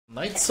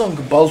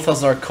Nightsong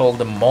Balthazar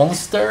called a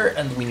monster,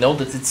 and we know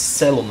that it's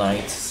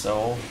Selonite,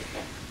 so...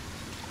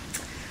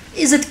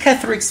 Is it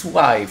Catheric's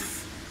wife?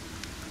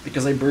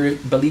 Because I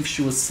believe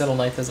she was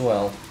Selonite as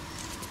well.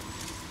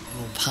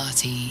 Your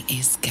party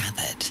is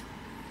gathered.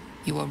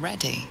 You are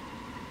ready.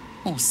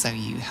 Or so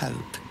you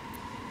hope.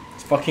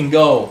 Let's fucking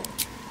go!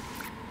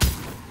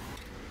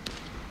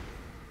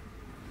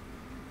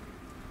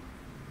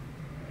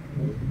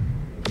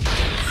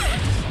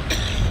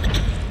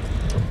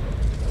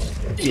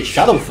 Yeah,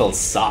 Shadowfell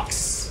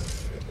sucks.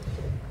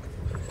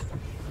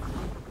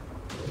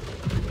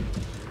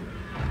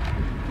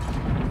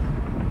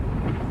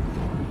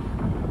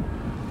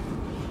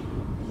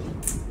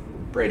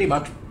 Pretty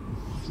much.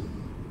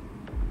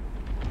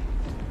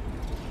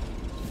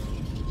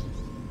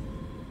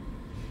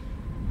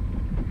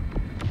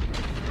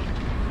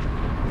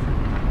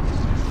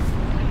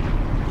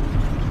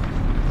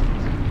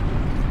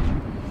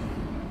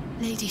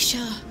 Lady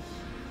Shar.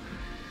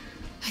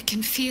 I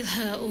can feel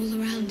her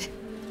all around.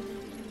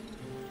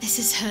 This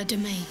is her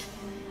domain.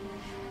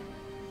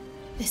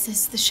 This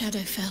is the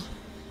Shadowfell.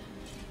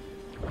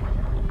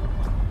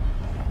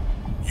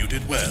 You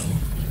did well.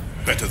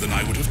 Better than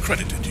I would have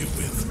credited you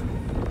with.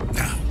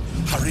 Now,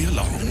 hurry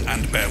along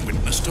and bear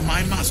witness to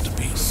my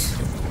masterpiece.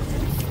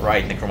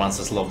 Right,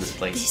 necromancers love this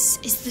place. This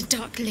is the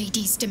Dark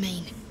Lady's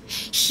domain.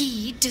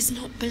 He does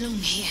not belong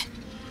here.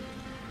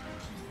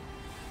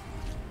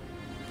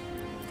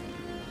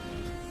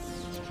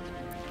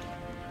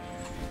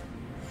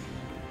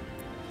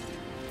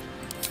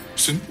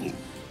 Simple.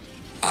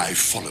 I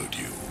followed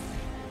you.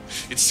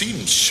 It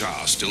seems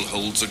Shar still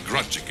holds a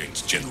grudge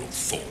against General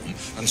Thorm,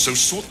 and so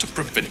sought to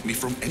prevent me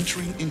from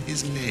entering in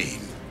his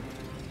name.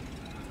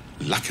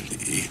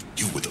 Luckily,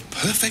 you were the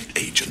perfect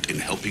agent in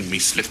helping me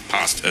slip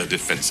past her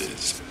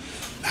defenses.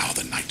 Now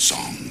the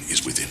Nightsong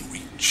is within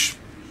reach.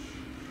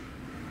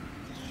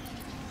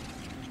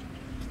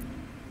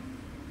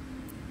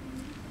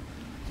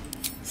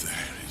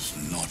 There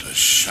is not a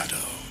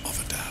shadow of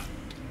a doubt.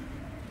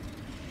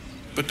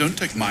 But don't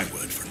take my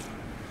word for it.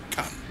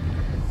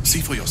 Come, see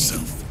for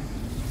yourself.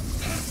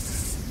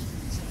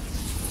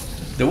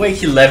 The way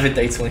he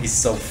levitates when he's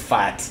so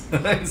fat.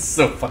 It's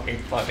so fucking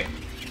funny.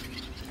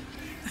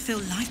 I feel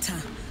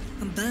lighter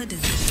and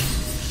burdened,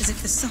 as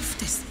if the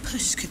softest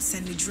push could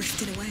send me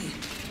drifting away.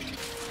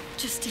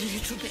 Just a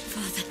little bit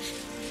farther.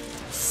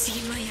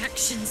 See my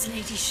actions,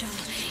 Lady Shar.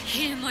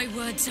 Hear my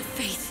words of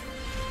faith.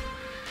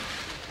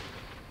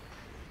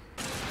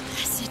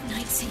 Blessed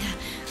Nightsinger,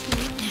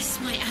 witness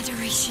my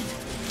adoration.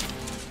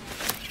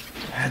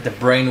 The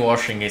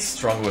brainwashing is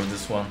strong with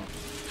this one.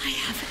 I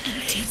have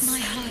emptied my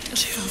heart of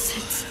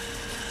falsehoods.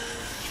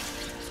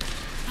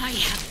 I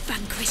have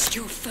vanquished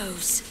your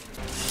foes.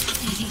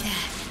 Nearly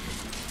there.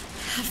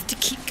 Have to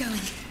keep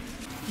going.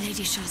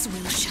 Lady Shar's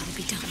will shall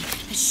be done,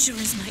 as sure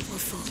as night will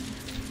fall.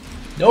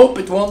 Nope,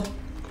 it won't.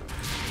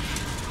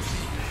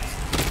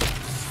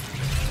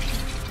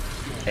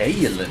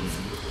 Aelin.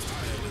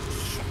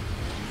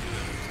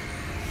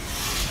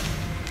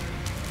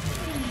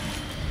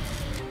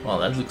 Well,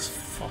 that looks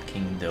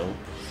fucking dope.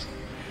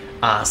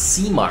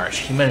 Aasimar.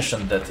 He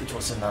mentioned that it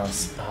was an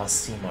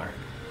aasimar.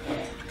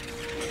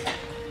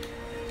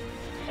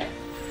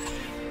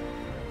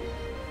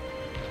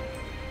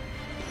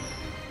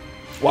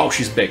 Wow,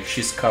 she's big.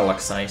 She's Karlach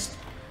sized.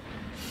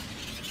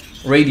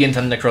 Radiant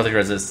and necrotic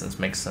resistance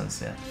makes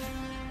sense, yeah.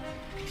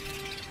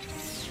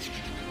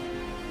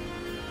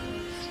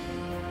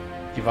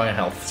 Divine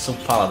health, so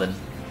paladin.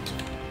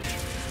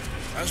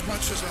 As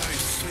much as I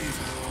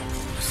savor our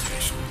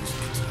conversations,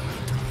 it's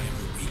high time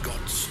we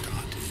got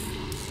started.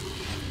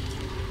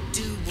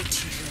 Do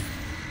what you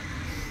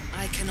will.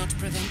 I cannot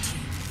prevent you.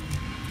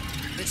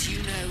 But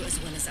you know as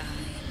well as I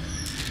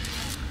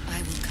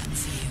will come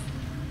for you.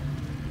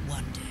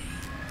 One day.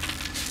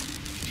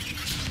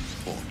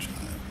 Poor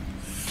child.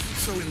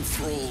 So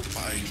enthralled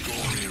by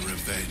gory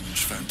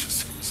revenge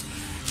fantasies,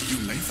 you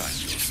may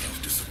find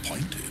yourself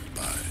disappointed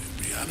by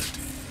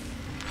reality.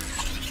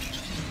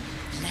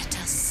 Let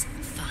us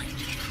find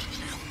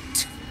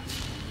out.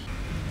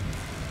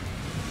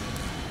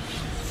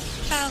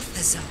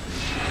 Balthazar,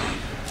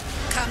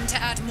 come to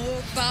add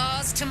more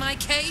bars to my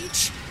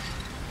cage?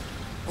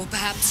 Or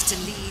perhaps to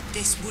lead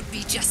this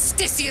would-be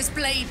Justicia's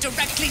blade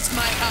directly to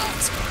my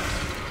heart?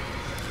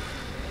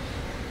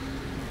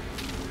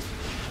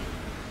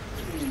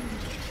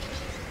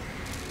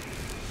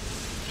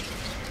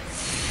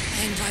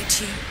 I invite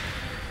you.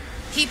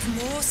 Heap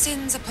more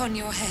sins upon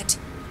your head.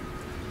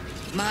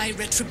 My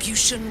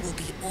retribution will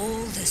be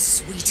all the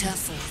sweeter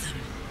for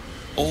them.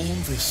 All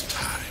this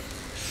time,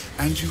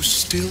 and you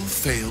still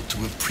failed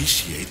to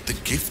appreciate the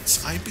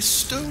gifts I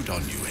bestowed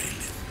on you,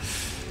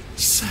 Aelin.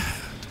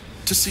 Sad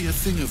to see a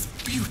thing of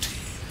beauty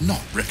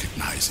not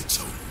recognize its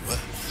own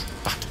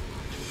worth. But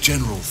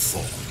General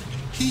Thorm,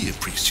 he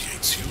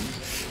appreciates you,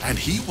 and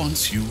he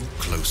wants you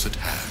close at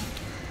hand.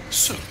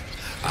 So,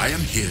 I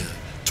am here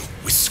to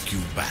whisk you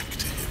back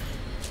to him.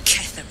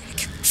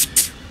 Ketherick.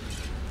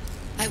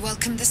 I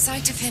welcome the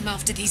sight of him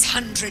after these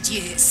 100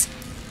 years.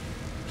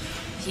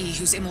 He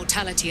whose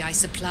immortality I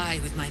supply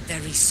with my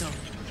very soul.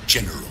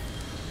 General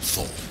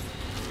Thorn.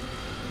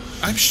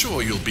 I'm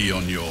sure you'll be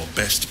on your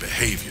best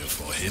behavior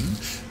for him,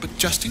 but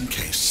just in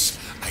case,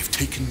 I've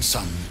taken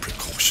some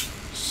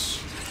precautions.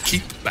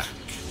 Keep back.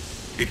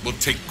 It will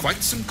take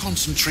quite some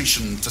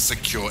concentration to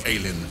secure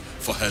Aelin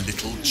for her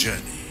little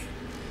journey.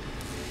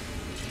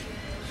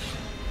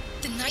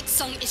 The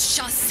Nightsong is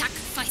Shar's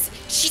sacrifice.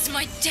 She's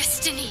my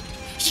destiny.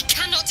 He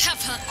cannot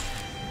have her.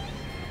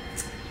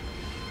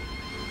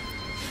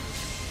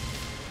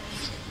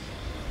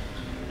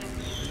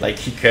 Like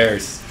he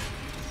cares.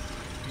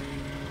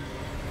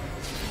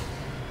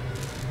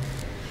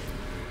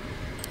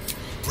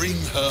 Bring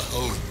her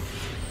home.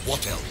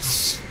 What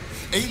else?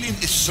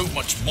 Aelin is so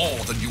much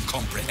more than you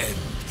comprehend.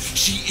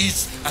 She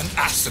is an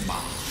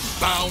aasimar,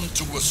 bound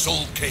to a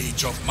soul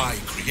cage of my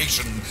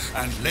creation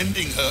and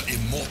lending her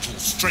immortal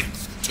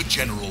strength to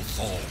General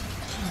Thorn.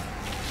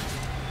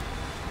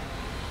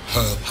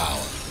 Her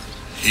power,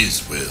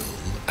 his will,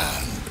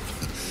 and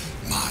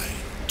my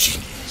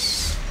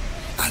genius.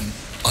 An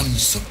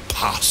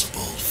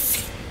unsurpassable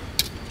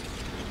feat.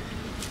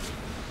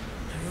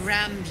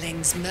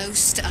 Ramblings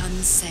most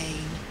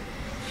unsane.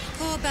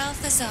 Poor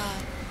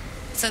Balthazar.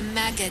 The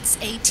maggots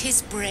ate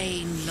his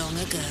brain long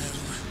ago.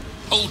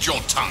 Hold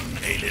your tongue,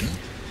 Aelin,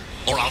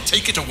 or I'll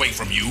take it away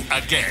from you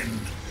again.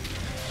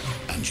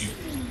 And you,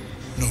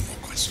 no more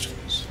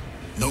questions.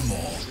 No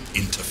more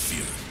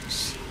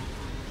interference.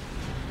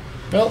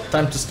 Well,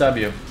 time to stab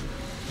you.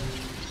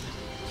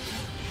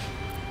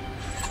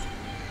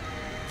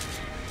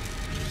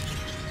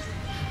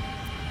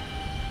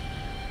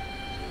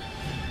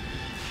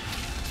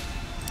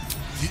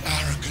 The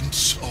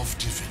arrogance of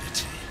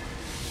divinity.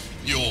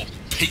 Your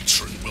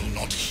patron will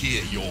not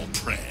hear your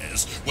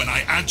prayers when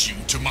I add you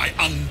to my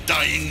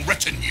undying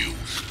retinue,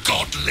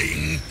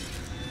 godling.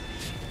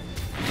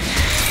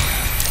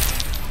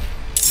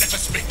 Let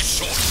us make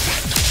short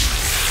work.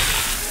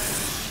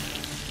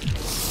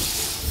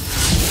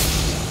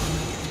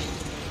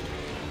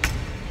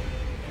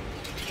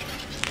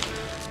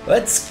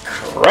 Let's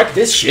crack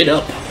this shit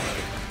up.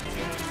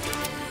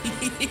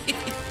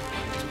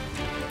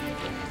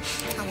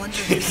 I wonder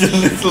It's a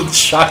little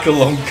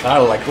chuckle on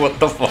Karlach, what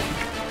the fuck?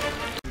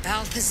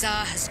 Balthazar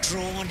has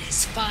drawn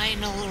his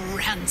final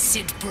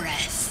rancid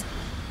breath.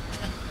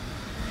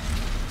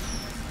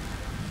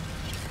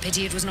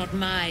 Pity it was not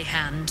my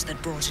hand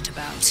that brought it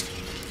about.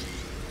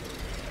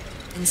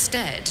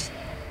 Instead,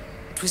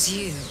 it was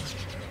you.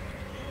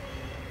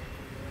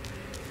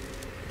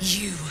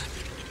 You,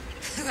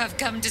 who have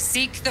come to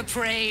seek the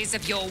praise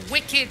of your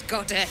wicked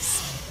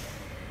goddess.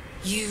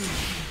 You,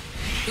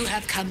 who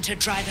have come to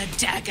drive a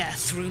dagger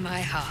through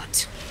my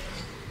heart.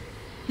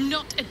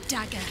 Not a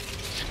dagger,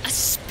 a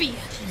spear.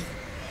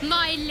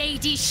 My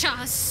Lady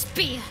Shar's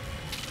spear.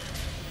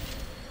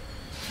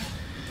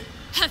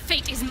 Her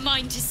fate is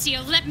mine to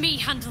seal. Let me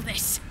handle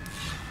this.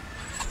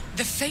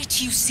 The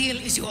fate you seal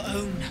is your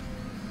own.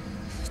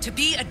 To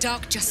be a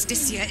dark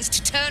justiciar is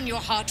to turn your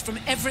heart from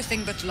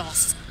everything but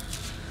loss.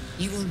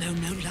 You will know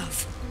no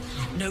love,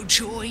 no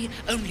joy,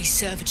 only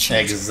servitude.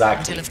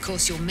 Exactly. Until, of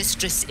course, your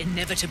mistress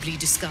inevitably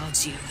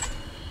discards you.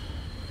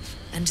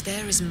 And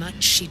there is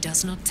much she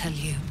does not tell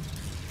you.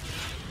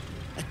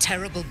 A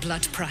terrible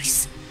blood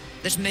price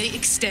that may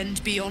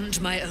extend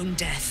beyond my own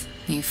death.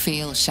 You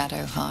feel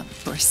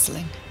Shadowheart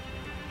bristling.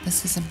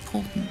 This is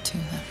important to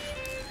her.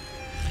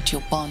 But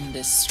your bond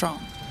is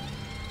strong.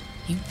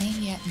 You may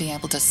yet be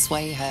able to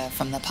sway her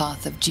from the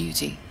path of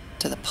duty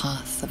to the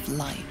path of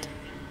light.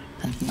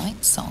 And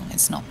Nightsong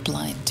is not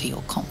blind to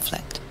your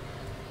conflict.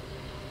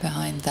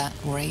 Behind that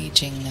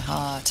raging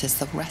heart is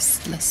the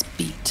restless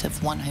beat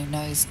of one who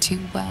knows too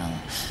well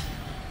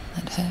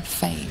that her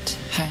fate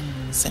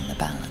hangs in the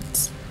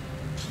balance.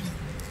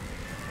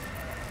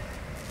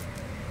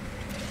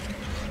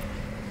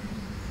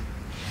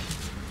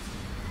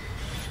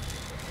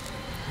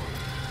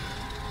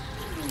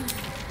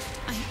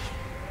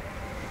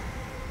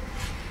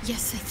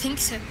 Yes, I think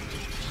so.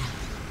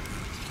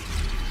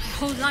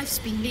 My whole life's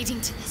been leading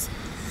to this.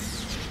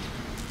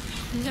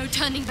 No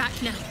turning back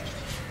now.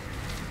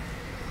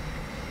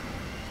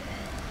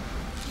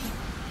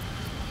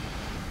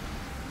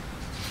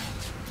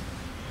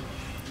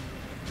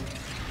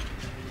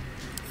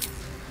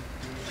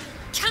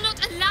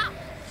 Cannot allow.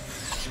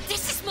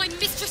 This is my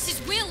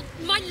mistress's will,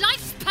 my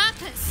life's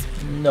purpose.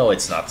 No,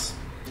 it's not.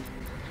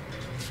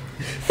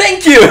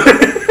 Thank you!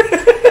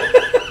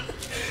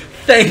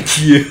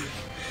 Thank you!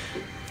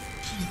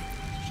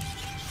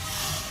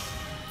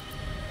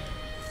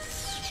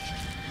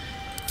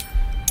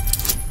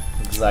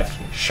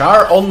 Exactly.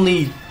 Shar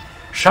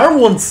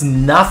wants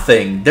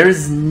nothing.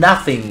 There's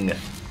nothing.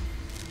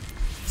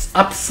 It's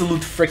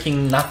absolute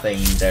freaking nothing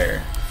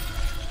there.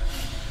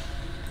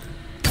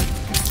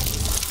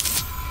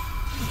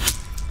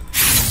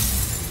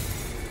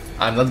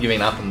 I'm not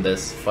giving up on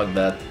this. Fuck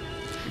that.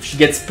 If she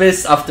gets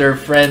pissed after her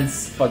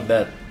friends, fuck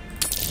that.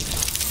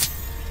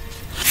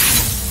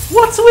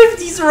 What's with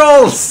these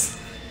rolls?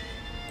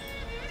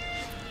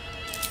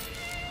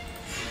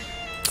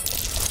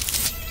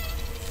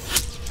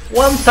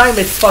 One time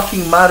it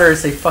fucking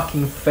matters, I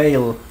fucking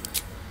fail.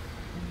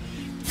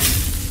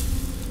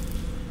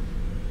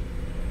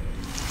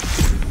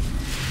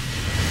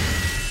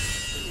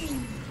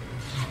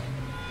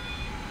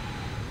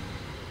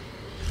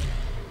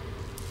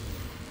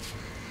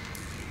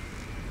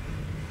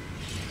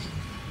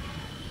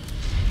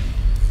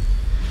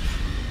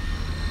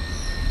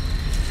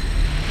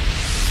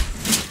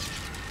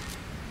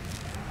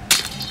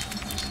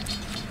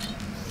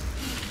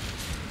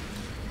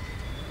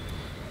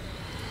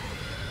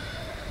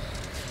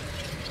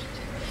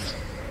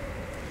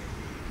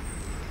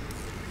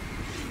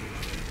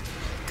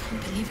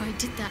 I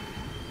did that.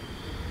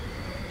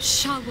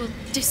 Shar will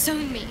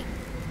disown me.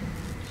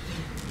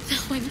 Now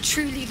I'm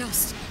truly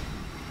lost.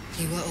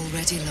 You were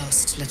already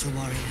lost, little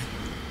warrior.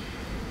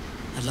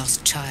 A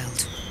lost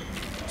child,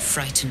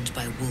 frightened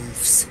by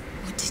wolves.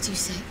 What did you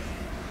say?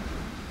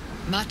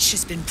 Much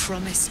has been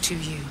promised to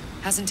you,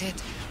 hasn't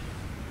it?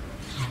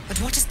 But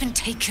what has been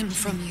taken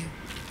from you?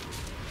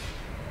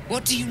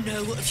 What do you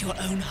know of your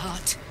own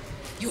heart?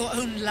 Your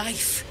own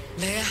life?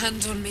 Lay a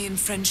hand on me in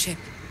friendship,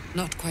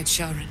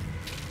 Not-quite-Sharran.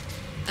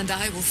 And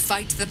I will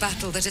fight the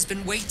battle that has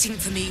been waiting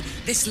for me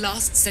this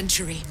last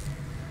century.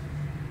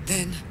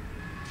 Then,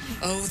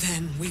 oh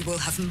then, we will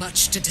have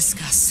much to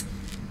discuss.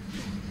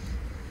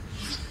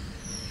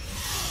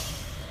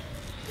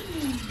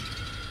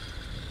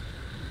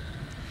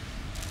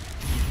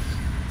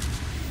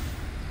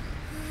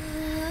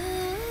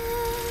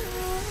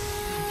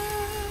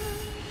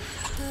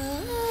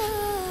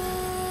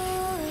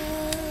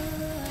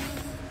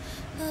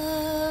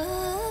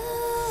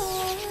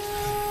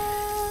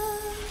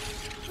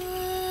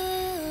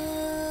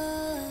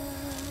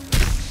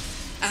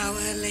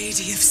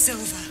 Lady of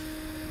Silver,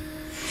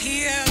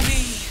 hear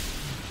me.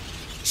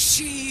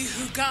 She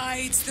who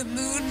guides the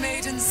Moon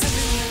Maiden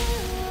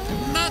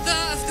Selûne, mother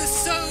of the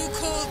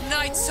so-called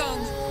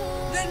Nightsong.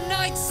 The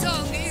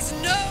Nightsong is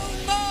no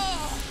more!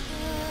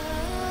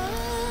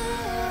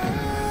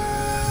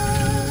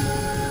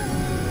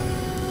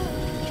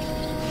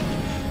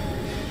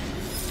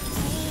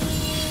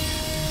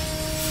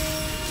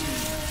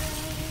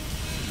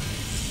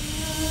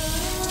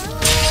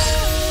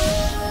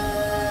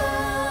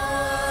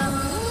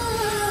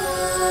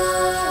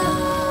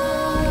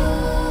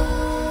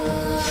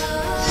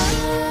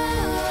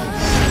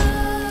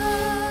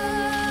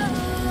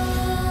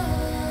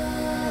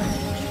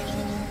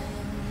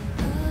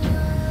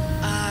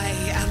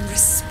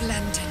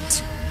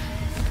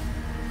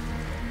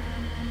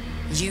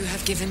 You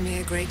have given me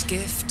a great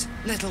gift,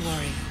 little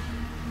warrior.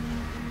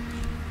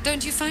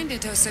 Don't you find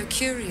it oh so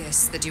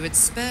curious that you would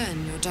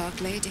spurn your dark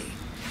lady?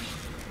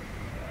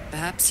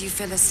 Perhaps you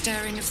feel a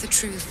stirring of the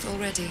truth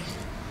already.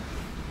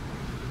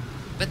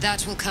 But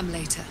that will come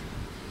later.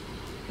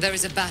 There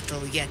is a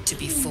battle yet to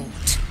be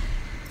fought.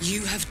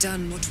 You have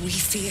done what we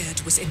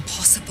feared was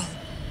impossible.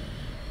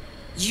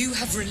 You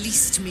have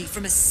released me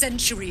from a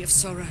century of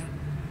sorrow.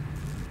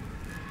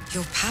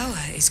 Your power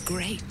is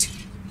great.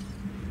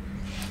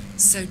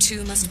 So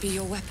too must be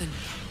your weapon.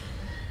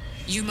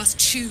 You must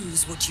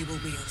choose what you will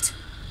wield.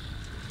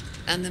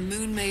 And the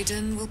Moon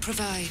Maiden will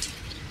provide.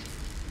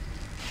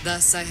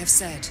 Thus I have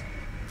said.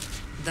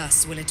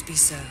 Thus will it be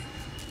so.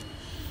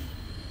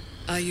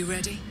 Are you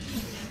ready?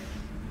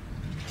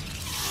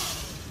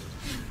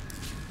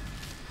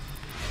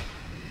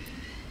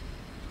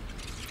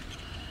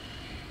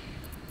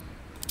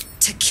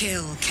 To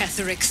kill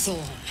Ketheric Thorn.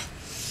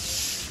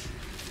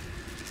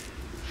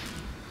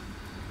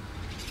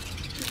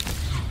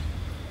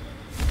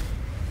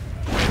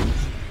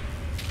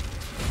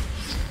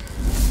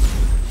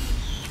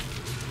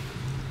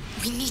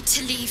 We need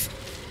to leave.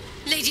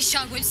 Lady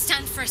Shar won't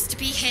stand for us to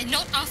be here,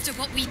 not after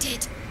what we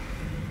did.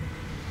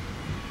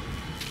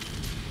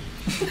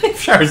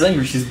 If Shar is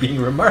angry, she's being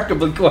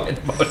remarkably quiet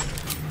about it.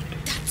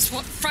 That's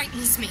what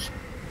frightens me.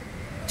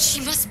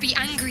 She must be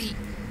angry.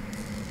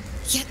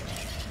 Yet,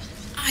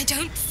 I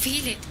don't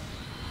feel it.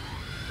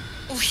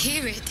 Or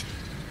hear it.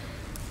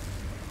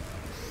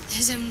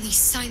 There's only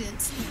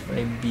silence.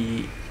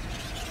 Maybe...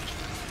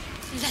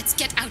 Let's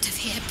get out of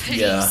here,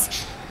 please. Yeah.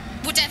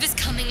 Whatever's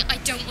coming, I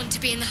don't want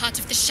to be in the heart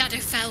of the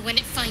Shadowfell when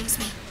it finds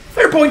me.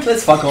 Fair point,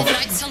 let's fuck The off.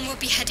 Nightsong will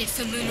be headed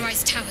for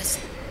Moonrise Towers.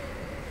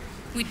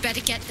 We'd better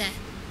get there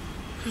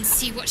and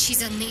see what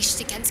she's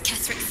unleashed against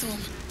Ketheric Thorn.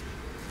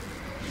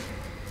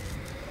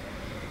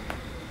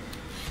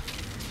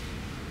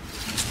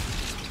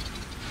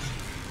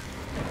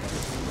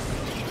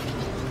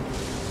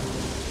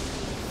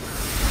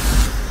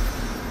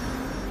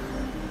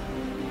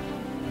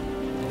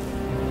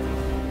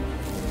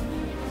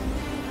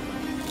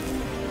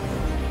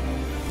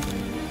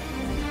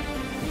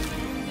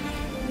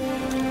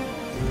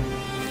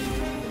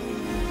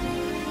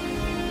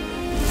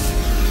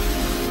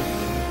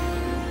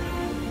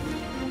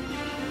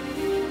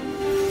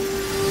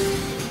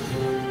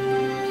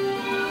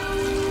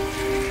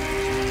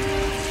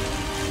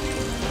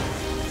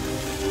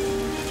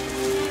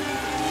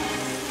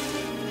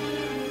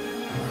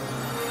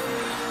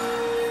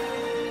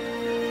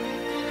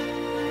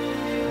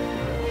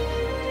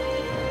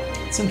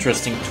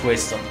 interesting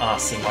twist on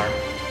Aasimar.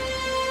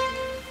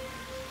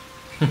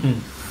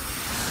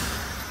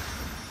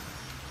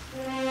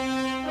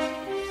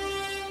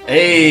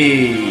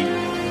 Hey!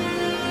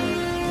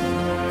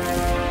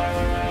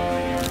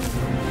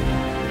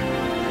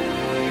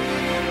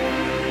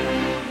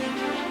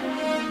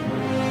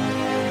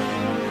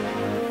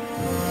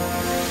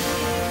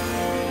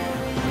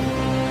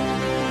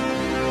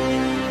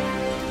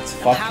 Let's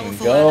fucking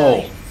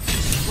go!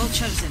 Well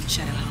chosen,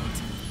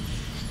 Shadowheart.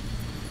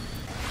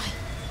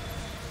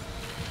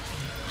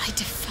 I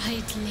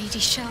defied Lady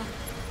Shar.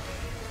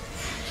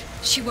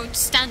 She won't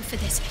stand for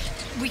this.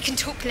 We can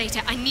talk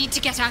later. I need to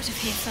get out of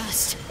here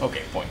first.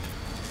 Okay, point.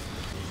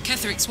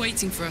 Ketheric's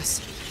waiting for us.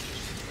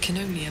 Can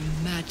only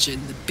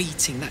imagine the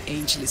beating that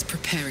angel is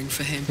preparing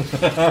for him.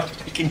 I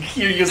can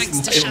hear you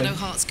Thanks to smiling.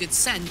 Shadowheart's good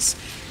sense,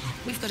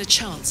 we've got a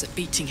chance at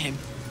beating him.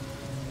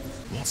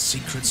 What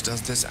secrets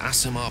does this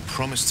aasimar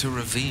promise to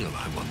reveal,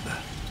 I wonder?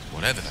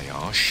 Whatever they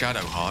are,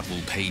 Shadowheart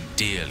will pay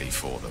dearly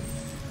for them.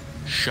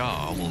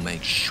 Shar will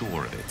make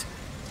sure of it.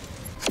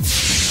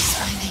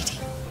 Sorry, lady.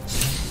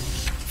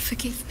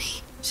 Forgive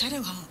me.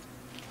 Shadowheart,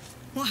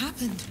 what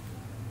happened?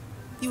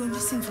 You were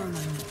missing for a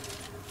moment.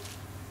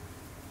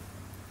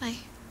 I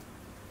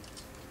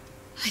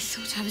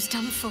thought I was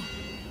done for.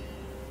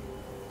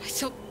 I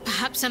thought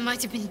perhaps I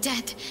might have been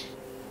dead.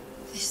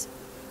 This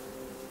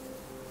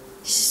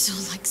is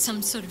all like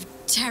some sort of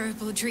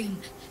terrible dream.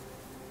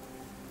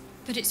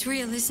 But it's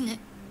real, isn't it?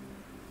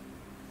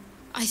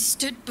 I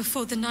stood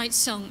before the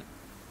Nightsong.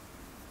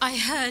 I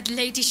heard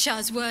Lady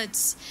Shar's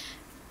words.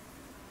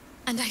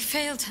 And I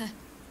failed her.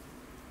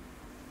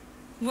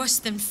 Worse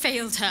than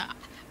failed her,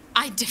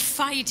 I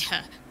defied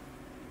her.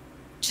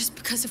 Just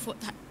because of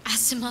what that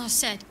aasimar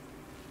said.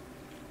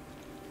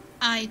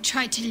 I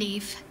tried to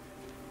leave,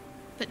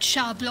 but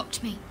Shar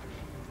blocked me.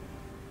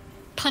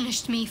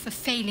 Punished me for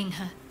failing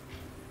her.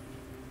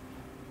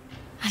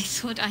 I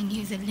thought I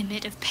knew the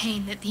limit of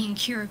pain that the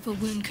incurable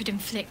wound could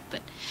inflict,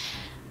 but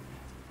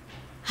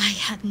I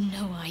had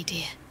no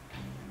idea.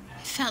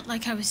 It felt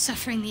like I was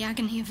suffering the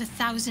agony of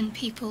 1,000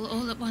 people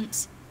all at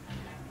once.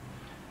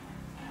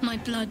 My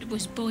blood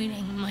was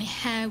boiling, my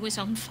hair was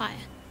on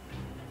fire.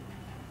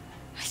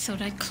 I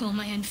thought I'd claw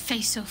my own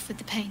face off with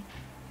the pain.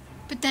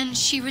 But then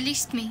she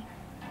released me.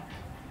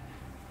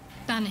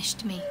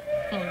 Banished me,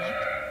 more like.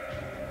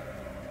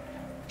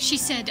 She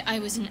said I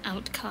was an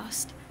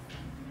outcast.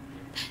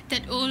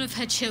 That all of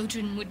her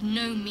children would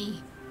know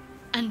me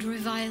and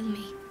revile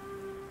me.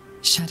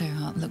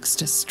 Shadowheart looks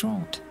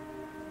distraught,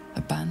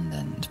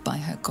 abandoned by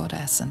her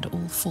goddess and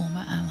all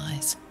former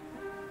allies.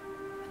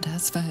 And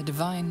as for her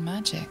divine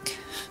magic,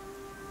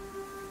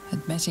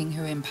 admitting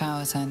who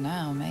empowers her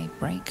now may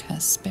break her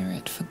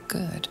spirit for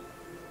good.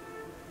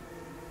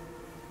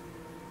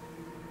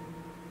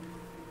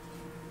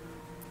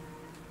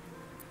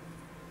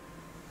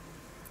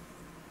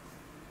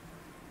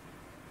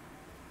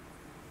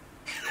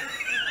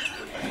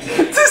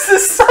 This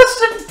is such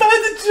a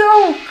bad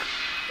joke!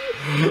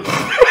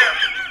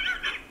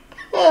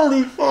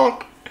 Holy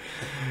fuck!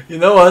 You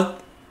know what?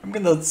 I'm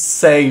gonna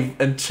save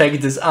and check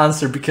this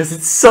answer because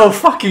it's so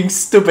fucking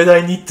stupid.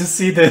 I need to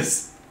see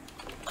this.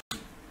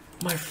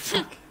 My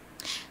fuck.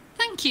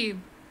 Thank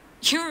you.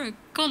 You're a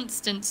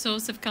constant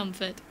source of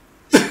comfort.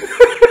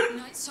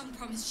 Nightsong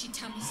promised she'd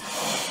tell me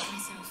something about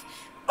myself.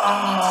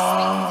 I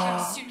need to speak with her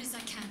as soon as I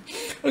can.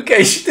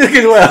 Okay, she took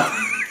it well.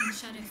 In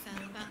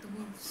Shadowfell about the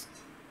wolves.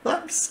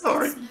 I'm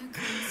sorry. It's no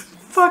coincidence.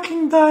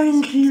 Fucking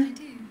dying here. I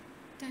do,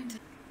 don't I?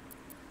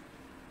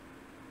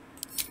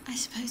 I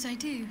suppose I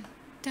do,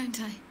 don't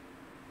I?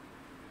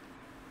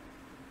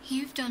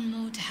 You've done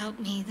more to help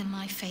me than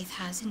my faith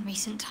has in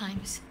recent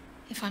times,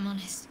 if I'm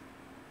honest.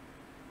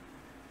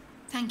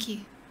 Thank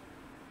you.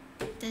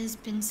 There's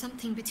been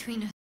something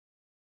between us.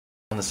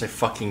 Unless I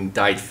fucking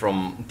died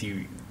from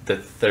the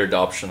third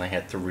option, I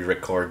had to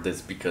re-record this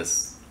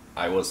because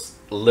I was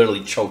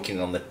literally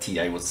choking on the tea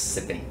I was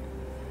sipping.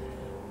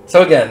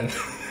 So again,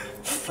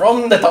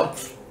 from the top.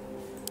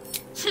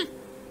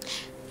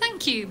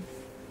 Thank you.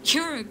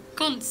 You're a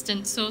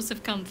constant source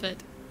of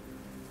comfort.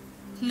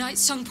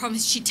 Nightsong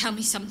promised she'd tell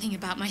me something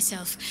about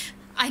myself.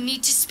 I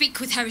need to speak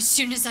with her as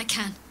soon as I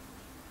can.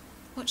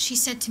 What she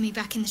said to me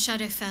back in the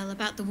Shadowfell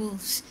about the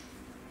wolves.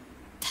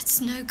 That's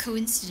no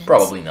coincidence.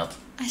 Probably not.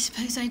 I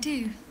suppose I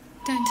do,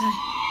 don't I?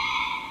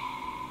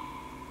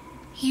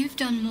 You've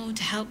done more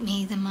to help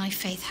me than my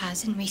faith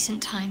has in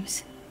recent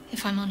times,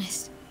 if I'm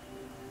honest.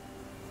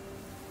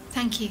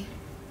 Thank you.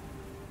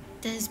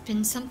 There's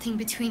been something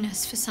between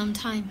us for some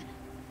time.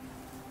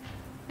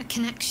 A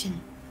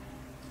connection.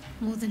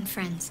 More than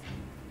friends.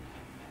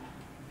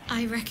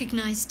 I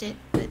recognized it,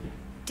 but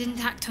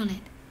didn't act on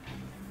it.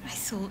 I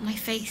thought my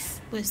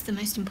faith was the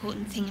most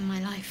important thing in my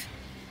life.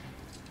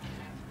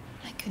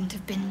 I couldn't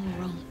have been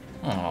more wrong.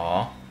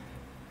 Aww.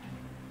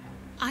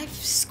 I've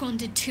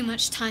squandered too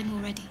much time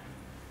already.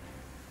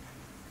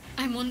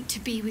 I want to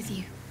be with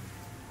you.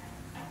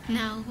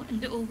 Now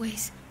and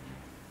always.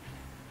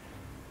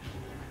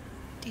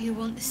 Do you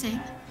want the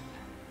same?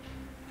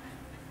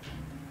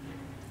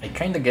 I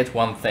kinda get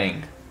one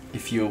thing.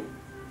 If you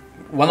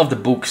one of the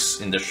books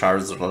in the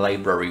Shar's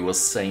library was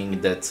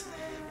saying that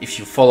if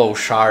you follow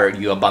Shar,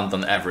 you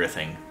abandon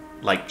everything.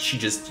 Like, she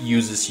just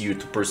uses you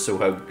to pursue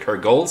her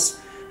goals,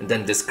 and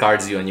then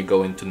discards you and you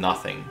go into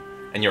nothing.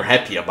 And you're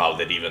happy about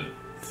it even.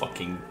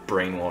 Fucking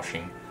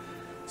brainwashing.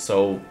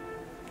 So,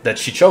 that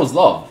she chose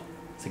love.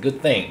 It's a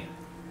good thing.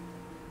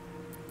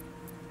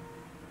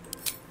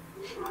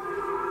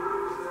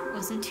 It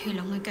wasn't too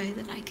long ago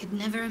that I could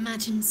never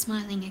imagine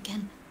smiling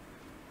again.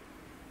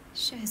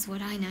 Shows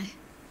what I know.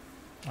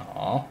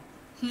 Aww.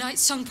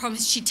 Nightsong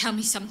promised she'd tell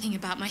me something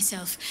about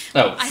myself.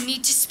 Oh. I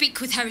need to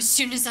speak with her as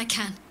soon as I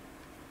can.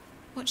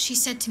 What she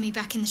said to me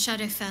back in the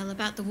Shadowfell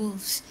about the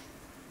wolves.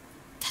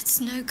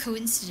 That's no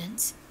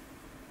coincidence.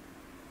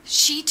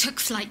 She took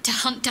flight to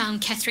hunt down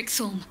Ketheric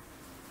Thorm.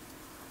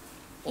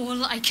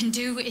 All I can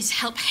do is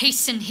help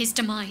hasten his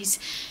demise,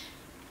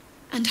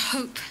 and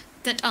hope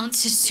that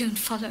answers soon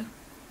follow.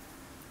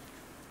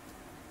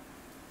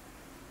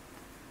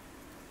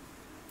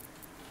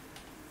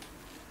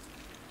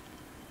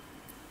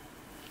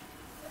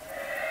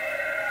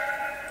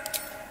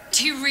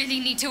 Do you really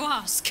need to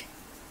ask?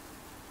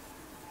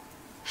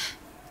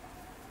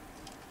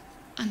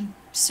 I'm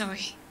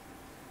sorry.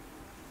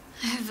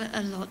 I have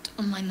a lot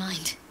on my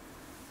mind.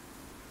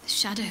 The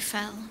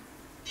Shadowfell,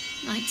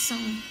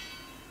 Nightsong.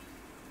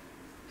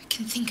 I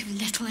can think of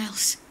little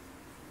else.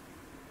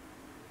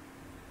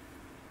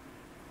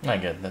 I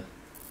get that.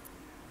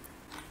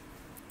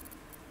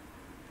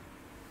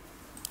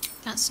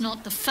 That's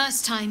not the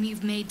first time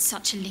you've made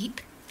such a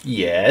leap.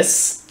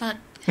 Yes. But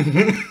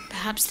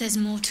perhaps there's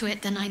more to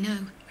it than I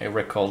know. I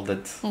recall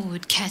that. Or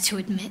would care to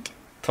admit.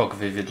 Talk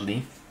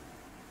vividly.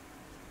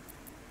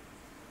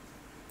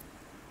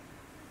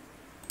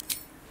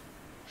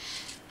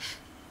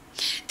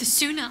 The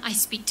sooner I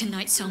speak to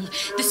Nightsong,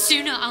 the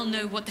sooner I'll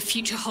know what the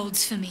future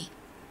holds for me.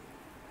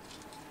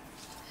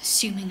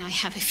 Assuming I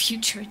have a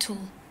future at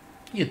all.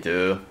 You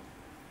do.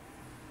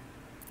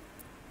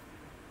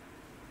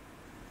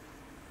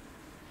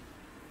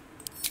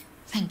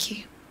 Thank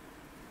you.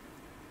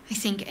 I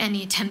think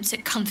any attempts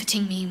at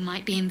comforting me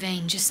might be in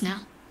vain just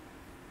now.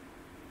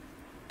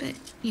 But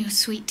you're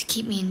sweet to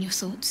keep me in your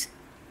thoughts.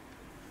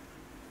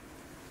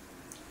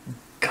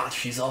 God,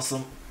 she's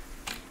awesome.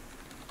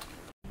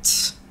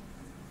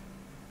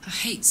 I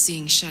hate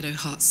seeing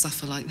Shadowheart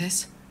suffer like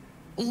this.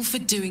 All for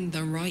doing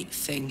the right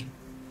thing.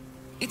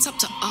 It's up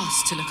to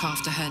us to look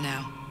after her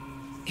now.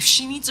 If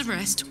she needs a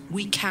rest,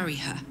 we carry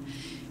her.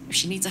 If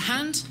she needs a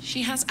hand,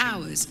 she has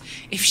ours.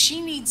 If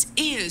she needs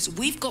ears,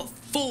 we've got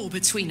 4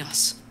 between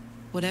us.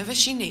 Whatever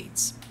she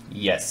needs.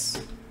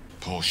 Yes.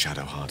 Poor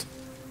Shadowheart.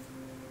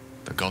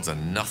 The gods are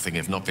nothing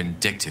if not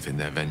vindictive in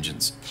their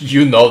vengeance.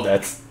 You know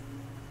that.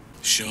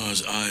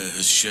 Shar's ire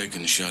has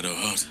shaken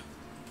Shadowheart.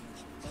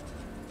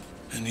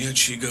 And yet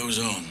she goes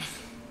on.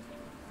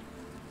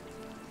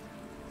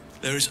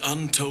 There is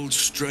untold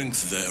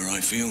strength there,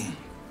 I feel.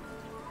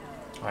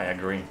 I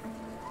agree.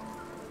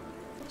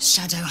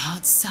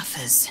 Shadowheart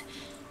suffers.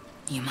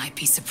 You might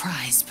be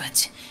surprised,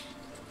 but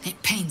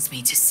it pains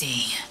me to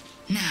see.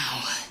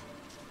 Now,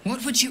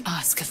 what would you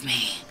ask of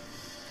me?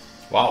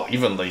 Wow,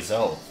 even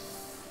Lae'zel.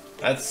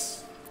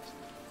 That's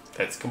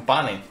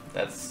company.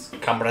 That's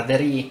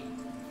camaraderie.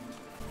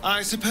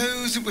 I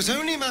suppose it was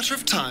only a matter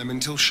of time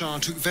until Shar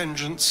took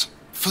vengeance.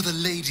 For the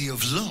Lady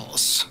of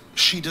Loss,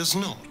 she does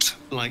not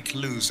like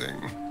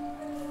losing.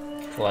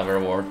 Clever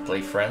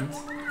wordplay, friend.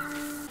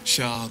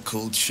 Shar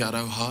called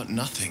Shadowheart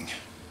nothing.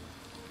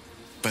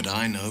 But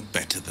I know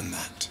better than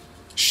that.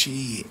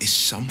 She is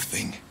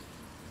something.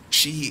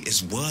 She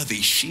is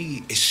worthy.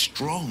 She is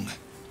strong.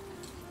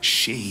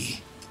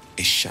 She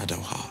is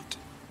Shadowheart.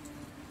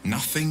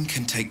 Nothing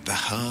can take the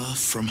her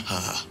from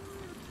her.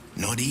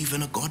 Not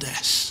even a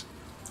goddess.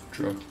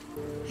 True.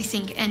 I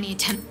think any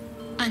attempt...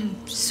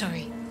 I'm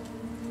sorry.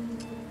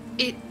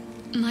 It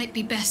might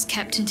be best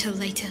kept until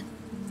later.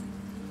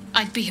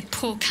 I'd be a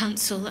poor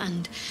counsel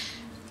and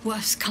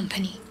worse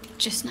company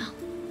just now.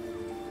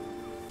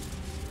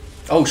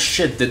 Oh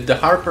shit, did the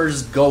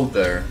Harpers go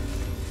there?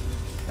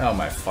 Oh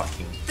my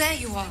fucking... There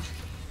you are.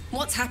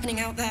 What's happening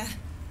out there?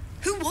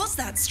 Who was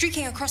that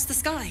streaking across the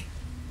sky?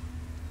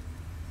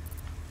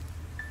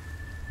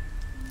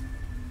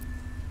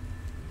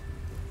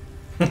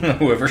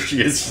 Whoever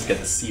she is, she's got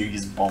a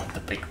serious bone to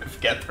pick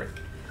with Ketheric.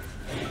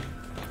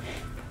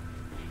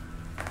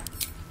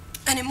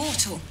 An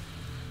immortal.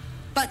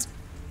 But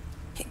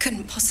it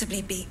couldn't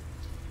possibly be.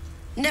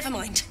 Never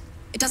mind.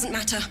 It doesn't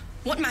matter.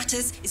 What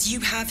matters is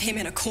you have him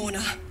in a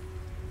corner.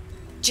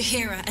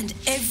 Jaheira and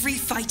every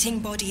fighting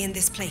body in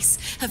this place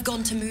have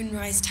gone to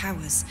Moonrise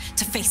Towers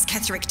to face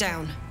Ketheric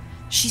down.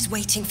 She's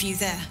waiting for you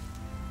there.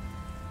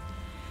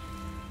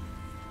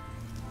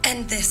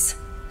 End this.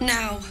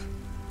 Now.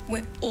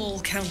 We're all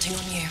counting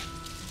on you.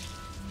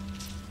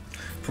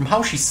 From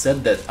how she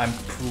said that, I'm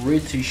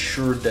pretty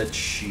sure that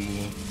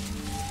she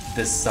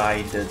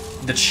decided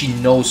that she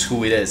knows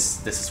who it is.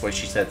 This is why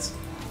she said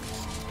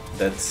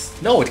that.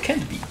 No, it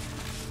can't be.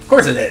 Of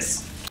course it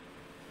is.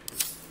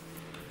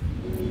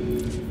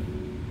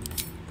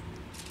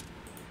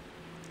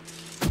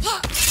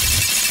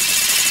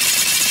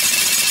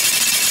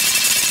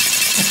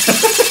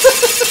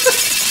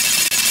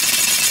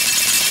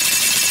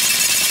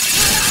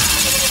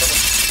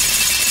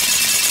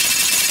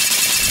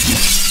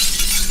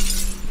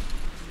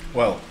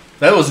 Well,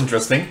 that was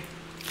interesting.